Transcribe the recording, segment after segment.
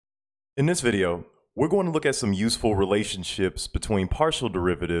In this video, we're going to look at some useful relationships between partial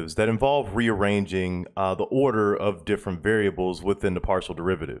derivatives that involve rearranging the order of different variables within the partial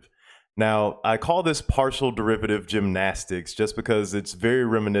derivative. Now, I call this partial derivative gymnastics just because it's very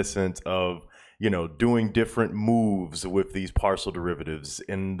reminiscent of, doing different moves with these partial derivatives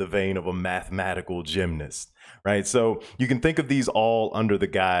in the vein of a mathematical gymnast, right? So you can think of these all under the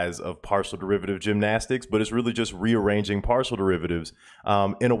guise of partial derivative gymnastics, but it's really just rearranging partial derivatives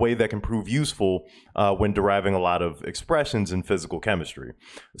in a way that can prove useful when deriving a lot of expressions in physical chemistry.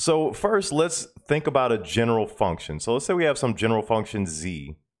 So first, let's think about a general function. So let's say we have some general function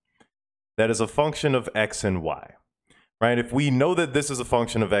z that is a function of x and y. Right? If we know that this is a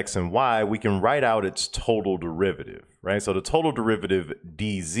function of x and y, we can write out its total derivative, right? So the total derivative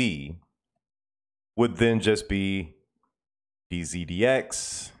dz would then just be dz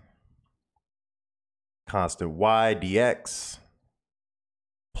dx, constant y dx,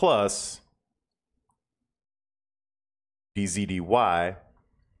 plus dz dy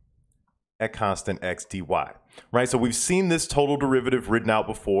at constant x dy, right? So we've seen this total derivative written out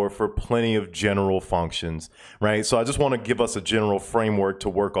before for plenty of general functions, right? So I just want to give us a general framework to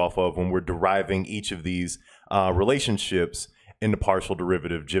work off of when we're deriving each of these relationships in the partial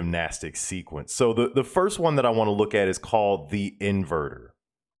derivative gymnastics sequence. So the first one that I want to look at is called the inverter.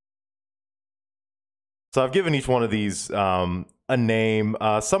 So I've given each one of these a name.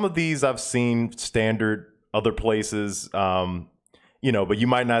 Some of these I've seen standard other places, but you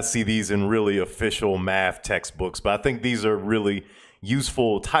might not see these in really official math textbooks, but I think these are really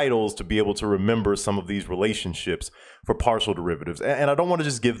useful titles to be able to remember some of these relationships for partial derivatives. And I don't want to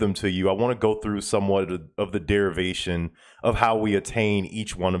just give them to you. I want to go through somewhat of the derivation of how we attain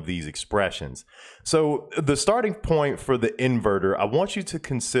each one of these expressions. So the starting point for the inverter, I want you to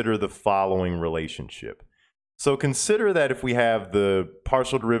consider the following relationship. So consider that if we have the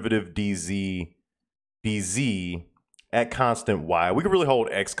partial derivative dz at constant y, we could really hold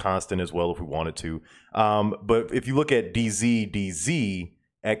x constant as well if we wanted to. But if you look at dz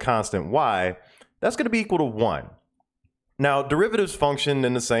at constant y, that's going to be equal to 1. Now, derivatives function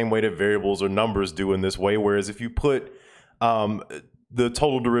in the same way that variables or numbers do in this way, whereas if you put the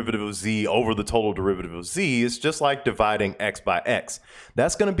total derivative of z over the total derivative of z, it's just like dividing x by x.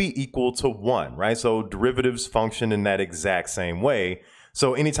 That's going to be equal to 1, right? So derivatives function in that exact same way.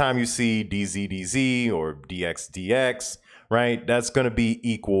 So anytime you see dz or dx, right, that's going to be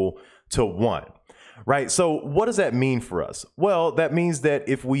equal to 1, right? So what does that mean for us? Well, that means that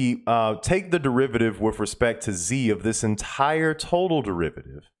if we take the derivative with respect to z of this entire total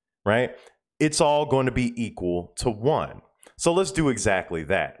derivative, right, it's all going to be equal to 1. So let's do exactly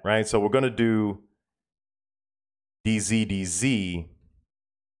that, right? So we're going to do dz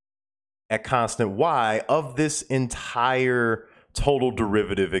at constant y of this entire total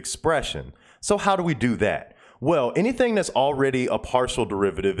derivative expression. So how do we do that? Well, anything that's already a partial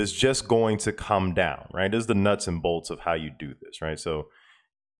derivative is just going to come down, right? This is the nuts and bolts of how you do this, right? So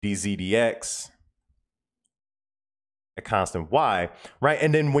dz dx at constant y, right?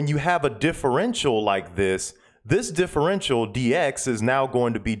 And then when you have a differential like this differential dx is now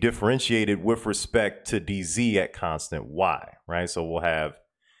going to be differentiated with respect to dz at constant y, right? So we'll have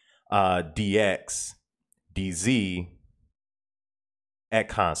dx dz at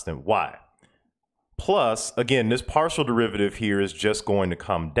constant y. Plus, again, this partial derivative here is just going to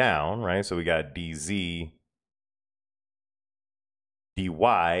come down, right? So we got dz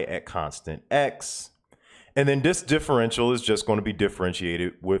dy at constant x. And then this differential is just going to be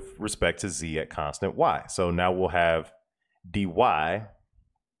differentiated with respect to z at constant y. So now we'll have dy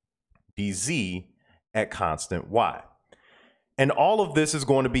dz at constant y. And all of this is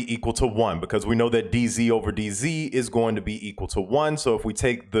going to be equal to 1 because we know that dz over dz is going to be equal to 1. So if we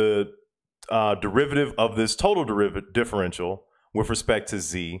take the derivative of this total differential with respect to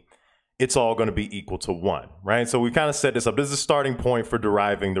z, it's all going to be equal to 1, right? So we kind of set this up. This is a starting point for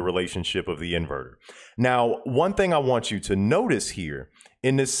deriving the relationship of the inverter. Now, one thing I want you to notice here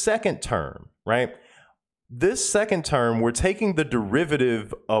in this second term, right? This second term, we're taking the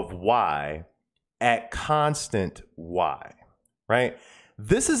derivative of y at constant y. Right?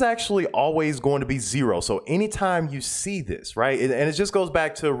 This is actually always going to be 0. So anytime you see this, right? And it just goes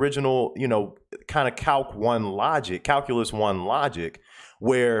back to original, kind of calculus 1 logic,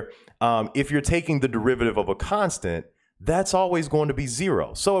 where if you're taking the derivative of a constant, that's always going to be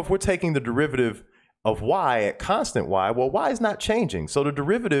 0. So if we're taking the derivative of y at constant y, well, y is not changing. So the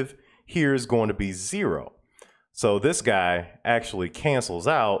derivative here is going to be 0. So this guy actually cancels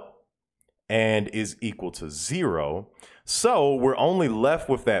out and is equal to 0. So we're only left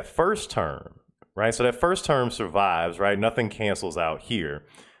with that first term, right? So that first term survives, right? Nothing cancels out here.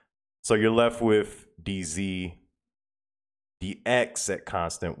 So you're left with dz dx at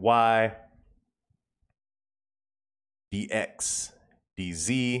constant y, dx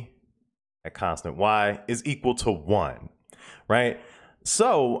dz at constant y is equal to 1, right?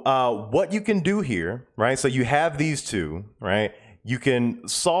 So what you can do here, right? So you have these two, right? You can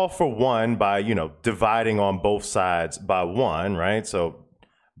solve for 1 by, dividing on both sides by 1, right? So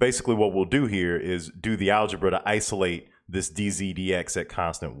basically what we'll do here is do the algebra to isolate this dz dx at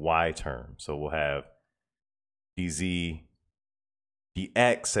constant y term. So we'll have dz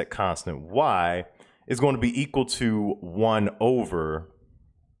dx at constant y is going to be equal to 1 over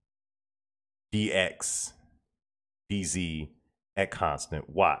dx dz at constant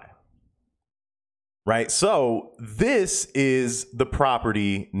y. Right, so this is the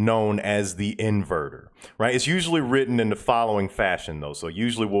property known as the inverter, right? It's usually written in the following fashion though. So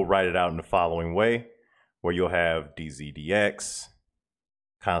usually we'll write it out in the following way, where you'll have dz dx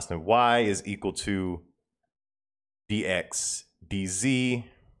constant y is equal to dx dz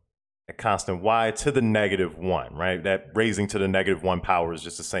at constant y to the -1, right? That raising to the -1 power is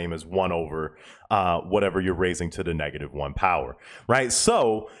just the same as 1 over whatever you're raising to the -1 power, right?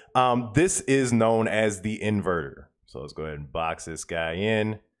 So this is known as the inverter. So let's go ahead and box this guy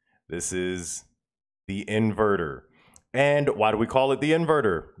in. This is the inverter. And why do we call it the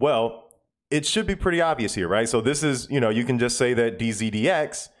inverter? Well, it should be pretty obvious here, right? So this is, you can just say that dz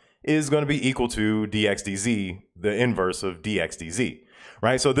dx is going to be equal to dx dz, the inverse of dx dz.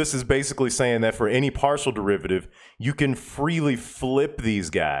 Right, so this is basically saying that for any partial derivative, you can freely flip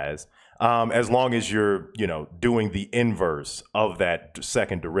these guys as long as you're, doing the inverse of that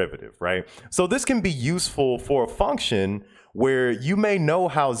second derivative, right? So this can be useful for a function where you may know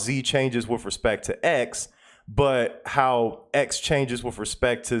how z changes with respect to x, but how x changes with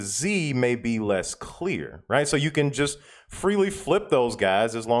respect to z may be less clear, right? So you can just freely flip those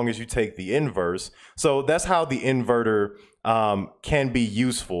guys as long as you take the inverse. So that's how the inverter can be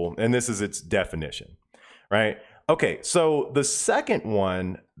useful, and this is its definition, right? Okay, so the second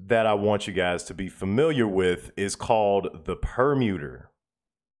one that I want you guys to be familiar with is called the permuter.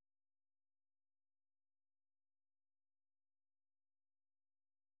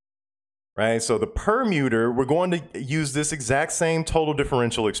 Right, so the permuter, we're going to use this exact same total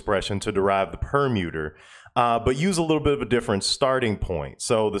differential expression to derive the permuter, but use a little bit of a different starting point.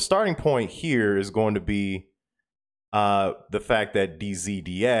 So the starting point here is going to be the fact that dz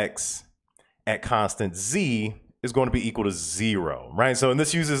dx at constant z is going to be equal to 0, right? So, and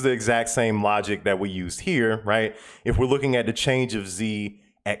this uses the exact same logic that we used here, right? If we're looking at the change of z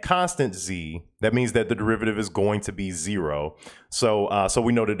at constant z, that means that the derivative is going to be 0. So, so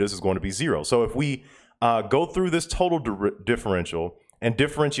we know that this is going to be 0. So if we go through this total differential and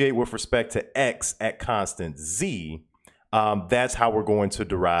differentiate with respect to x at constant z, that's how we're going to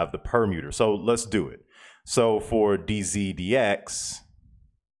derive the permuter. So let's do it. So for dz dx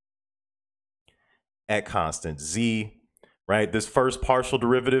at constant z, right, this first partial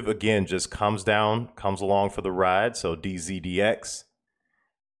derivative, again, just comes along for the ride. So dz dx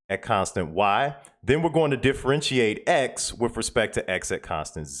at constant y. Then we're going to differentiate x with respect to x at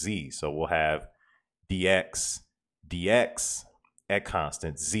constant z. So we'll have dx dx at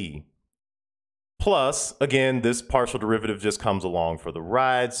constant z. Plus, again, this partial derivative just comes along for the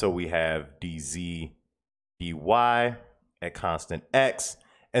ride. So we have dz dy at constant x.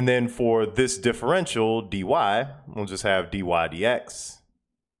 And then for this differential dy, we'll just have dy dx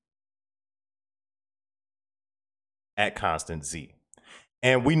at constant z.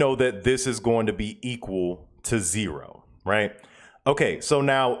 And we know that this is going to be equal to 0, right? Okay, so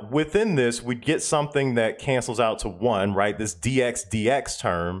now within this, we get something that cancels out to 1, right? This dx dx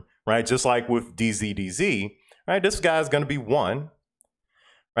term, right? Just like with dz dz, right? This guy is going to be 1,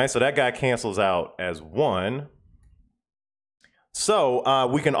 right? So that guy cancels out as 1. So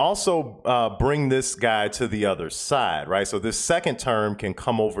we can also bring this guy to the other side, right? So this second term can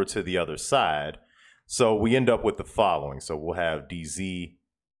come over to the other side. So we end up with the following. So we'll have dz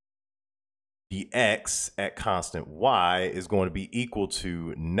dx at constant y is going to be equal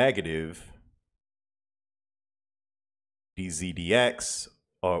to negative dz dx,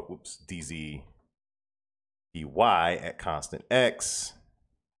 or dz dy at constant x,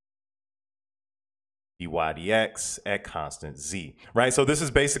 dy dx at constant z, right? So this is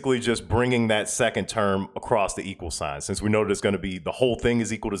basically just bringing that second term across the equal sign. Since we know that it's going to be the whole thing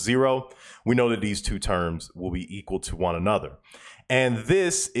is equal to 0, we know that these two terms will be equal to one another. And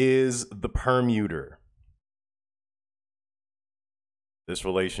this is the permuter. This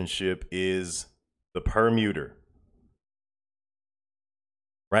relationship is the permuter.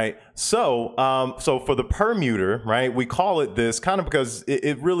 right? So, so for the permuter, right, we call it this kind of because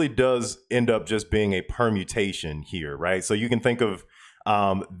it really does end up just being a permutation here, right? So you can think of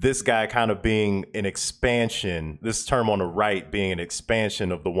this guy kind of being an expansion, this term on the right being an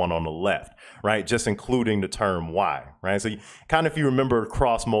expansion of the one on the left, right? Just including the term y, right? So you, kind of, if you remember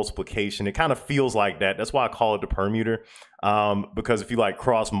cross multiplication, it kind of feels like that. That's why I call it the permuter, because if you like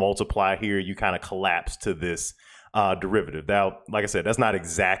cross multiply here, you kind of collapse to this derivative. Now, like I said, that's not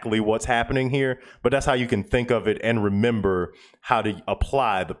exactly what's happening here, but that's how you can think of it and remember how to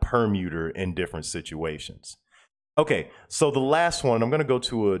apply the permuter in different situations. Okay, so the last one, I'm going to go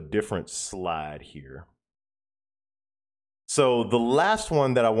to a different slide here. So the last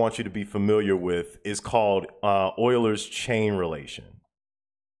one that I want you to be familiar with is called Euler's chain relation.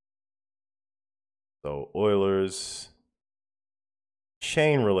 So Euler's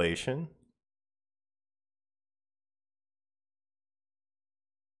chain relation.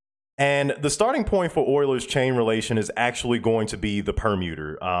 And the starting point for Euler's chain relation is actually going to be the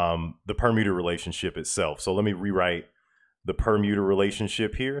permuter relationship itself. So let me rewrite the permuter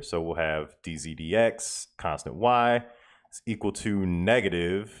relationship here. So we'll have dz dx constant y is equal to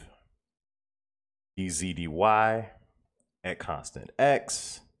negative dz dy at constant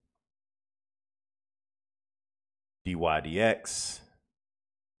x dy dx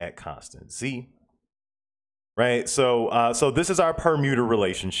at constant z. Right, so so this is our permuter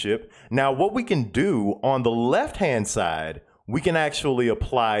relationship. Now, what we can do on the left-hand side, we can actually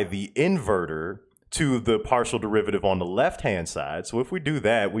apply the inverter to the partial derivative on the left-hand side. So if we do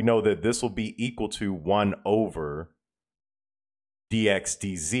that, we know that this will be equal to 1 over dx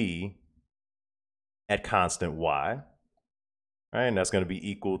dz at constant y. Right, and that's going to be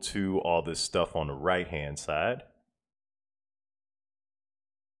equal to all this stuff on the right-hand side.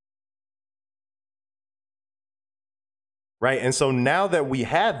 Right, and so now that we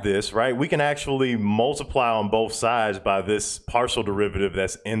have this, right, we can actually multiply on both sides by this partial derivative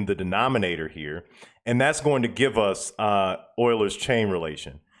that's in the denominator here, and that's going to give us Euler's chain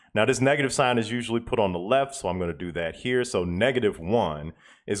relation. Now, this negative sign is usually put on the left, so I'm going to do that here. So negative 1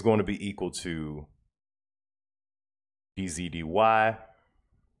 is going to be equal to dz dy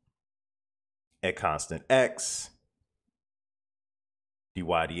at constant x, dy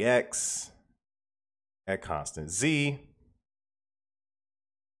dx at constant z,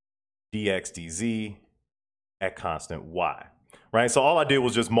 dx dz at constant y, right? So all I did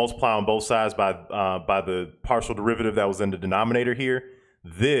was just multiply on both sides by the partial derivative that was in the denominator here.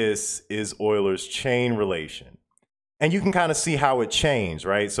 This is Euler's chain relation. And you can kind of see how it changed,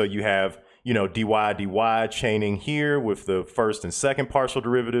 right? So you have, you know, dy dy chaining here with the first and second partial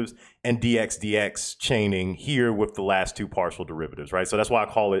derivatives, and dx dx chaining here with the last two partial derivatives, right? So that's why I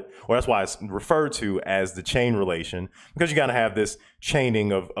call it, or that's why it's referred to as the chain relation, because you gotta have this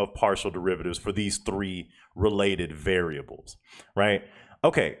chaining of partial derivatives for these three related variables, right?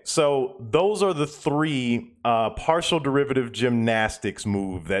 Okay, so those are the three partial derivative gymnastics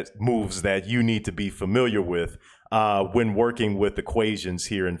moves that you need to be familiar with when working with equations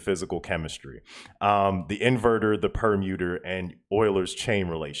here in physical chemistry. The inverter, the permuter, and Euler's chain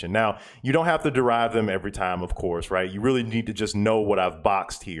relation. Now, you don't have to derive them every time, of course, right? You really need to just know what I've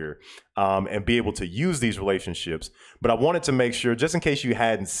boxed here and be able to use these relationships. But I wanted to make sure, just in case you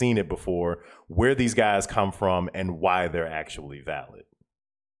hadn't seen it before, where these guys come from and why they're actually valid.